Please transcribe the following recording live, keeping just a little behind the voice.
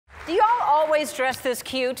always dress this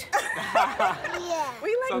cute? Yeah.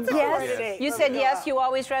 We like to Yes. You said yes, you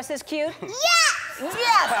always dress this cute? Yes!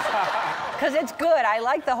 Yes! Because it's good. I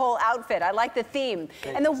like the whole outfit. I like the theme.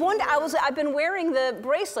 And the one, I've been wearing the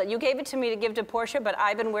bracelet. You gave it to me to give to Portia, but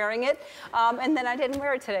I've been wearing it. And then I didn't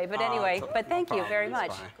wear it today. But anyway, but thank you very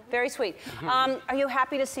much. Very sweet. Are you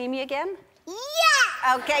happy to see me again?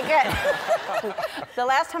 Yeah! Okay, good. The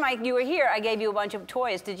last time you were here, I gave you a bunch of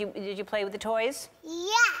toys. Did you play with the toys? Yeah!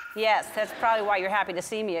 Yes, that's probably why you're happy to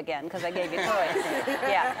see me again, because I gave you toys.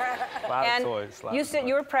 Yeah. A lot of toys. You said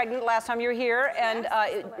you were pregnant last time you were here, and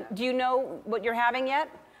do you know what you're having yet?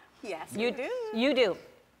 Yes, you do. You do.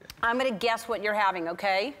 I'm going to guess what you're having,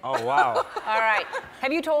 okay? Oh, wow. All right.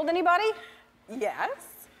 Have you told anybody? Yes.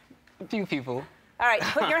 A few people. All right,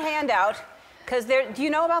 put your hand out, because do you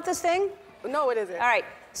know about this thing? No, it isn't. All right,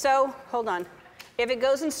 so hold on. If it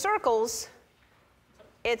goes in circles,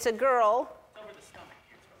 it's a girl. Over the stomach.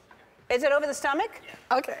 Is it over the stomach?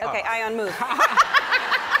 Yeah. Okay. Okay, Ayaan, move. I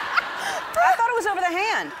thought it was over the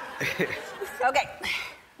hand. Okay.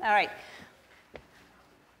 All right.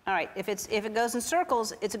 All right. If it goes in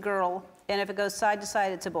circles, it's a girl, and if it goes side to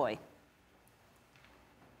side, it's a boy.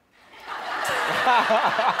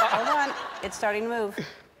 Hold on. It's starting to move.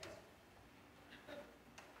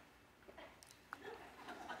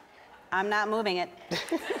 I'm not moving it.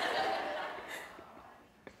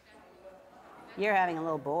 You're having a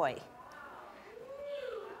little boy.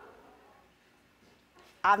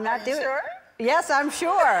 I'm not doing it. Sure? Yes, I'm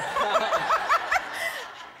sure.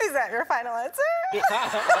 Is that your final answer?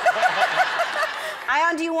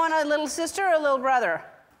 Ayaan, do you want a little sister or a little brother?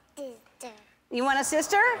 Sister. You want a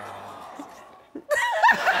sister?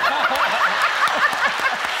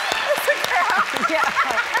 Yeah.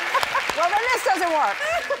 Well, then this doesn't work.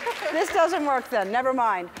 This doesn't work then. Never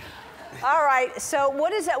mind. All right. So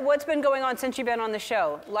what's been going on since you've been on the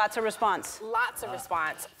show? Lots of response. Lots of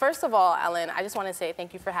response. First of all, Ellen, I just want to say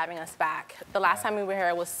thank you for having us back. The last time we were here,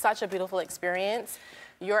 it was such a beautiful experience.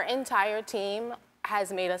 Your entire team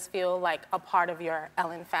has made us feel like a part of your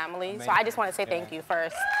Ellen family. So I just want to say thank you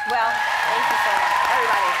first. Well, Thank you so much,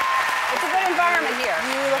 everybody. it's a good environment here.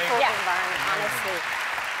 Beautiful Yeah. environment, honestly.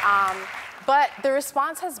 But the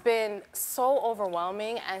response has been so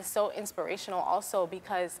overwhelming and so inspirational also,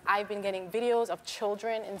 because I've been getting videos of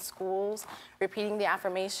children in schools repeating the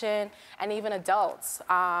affirmation, and even adults.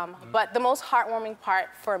 But the most heartwarming part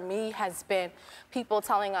for me has been people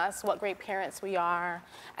telling us what great parents we are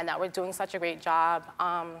and that we're doing such a great job.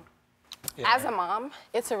 As a mom,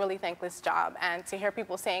 it's a really thankless job, and to hear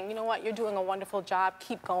people saying, you know what, you're doing a wonderful job,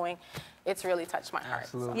 keep going, it's really touched my heart.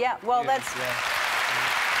 Absolutely. Yeah. Well, that's.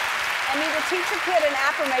 I mean, to teach a kid an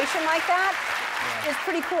affirmation like that is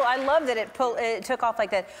pretty cool. I love that it took off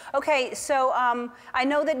like that. Okay, so I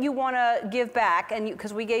know that you want to give back, and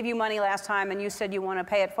because we gave you money last time, and you said you want to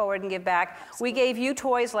pay it forward and give back. We gave you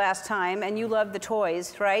toys last time, and you loved the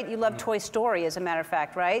toys, right? You loved Toy Story, as a matter of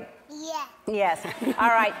fact, right? Yeah. Yes. All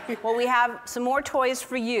right. Well, we have some more toys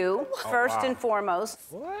for you, first and foremost.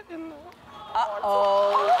 What in the...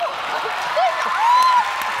 Uh-oh.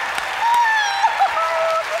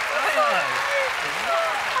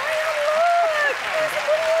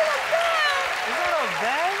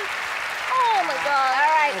 Oh my God.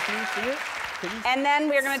 All right. Can you see it? And then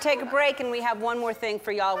we're going to take a break, and we have one more thing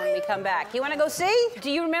for y'all when we come back. You want to go see? Do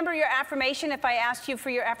you remember your affirmation if I asked you for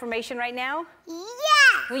your affirmation right now?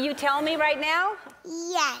 Yeah! Will you tell me right now?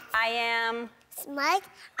 Yes. I am... Smart,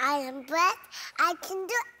 I am blessed, I can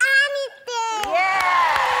do anything! Yeah!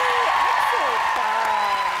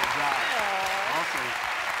 Awesome.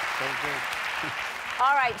 So good.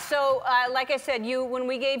 All right, so like I said, when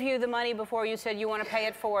we gave you the money before, you said you want to pay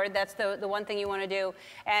it forward. That's the one thing you want to do.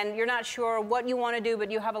 And you're not sure what you want to do, but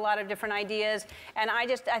you have a lot of different ideas. And I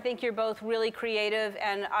think you're both really creative,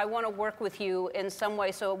 and I want to work with you in some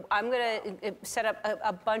way. So I'm going to set up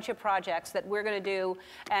a bunch of projects that we're going to do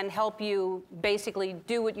and help you basically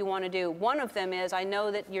do what you want to do. One of them is, I know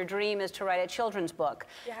that your dream is to write a children's book.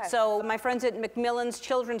 Yes. So my friends at Macmillan's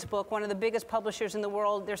Children's Book, one of the biggest publishers in the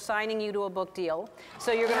world, they're signing you to a book deal.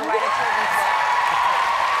 So you're going to write a children's book.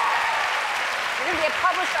 You're going to be a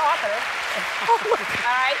published author.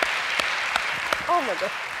 All right? Oh my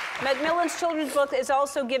God. Macmillan's Children's Book is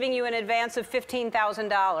also giving you an advance of $15,000.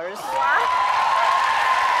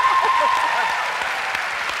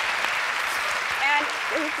 And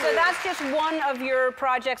so that's just one of your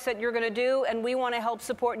projects that you're going to do, and we want to help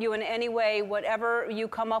support you in any way. Whatever you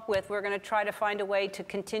come up with, we're going to try to find a way to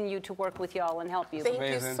continue to work with y'all and help you. Thank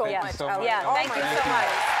you so Thank you much, so Ellen. much. Yeah, Oh thank my you so goodness. much.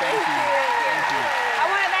 Thank you. Thank you. I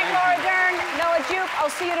want to thank Laura Dern, Noah Juke. I'll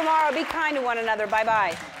see you tomorrow. Be kind to one another.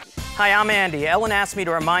 Bye-bye. Hi, I'm Andy. Ellen asked me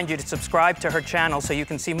to remind you to subscribe to her channel so you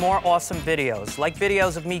can see more awesome videos, like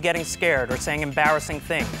videos of me getting scared or saying embarrassing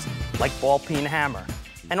things, like ball peen hammer,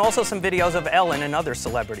 and also some videos of Ellen and other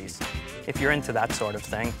celebrities, if you're into that sort of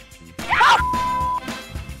thing.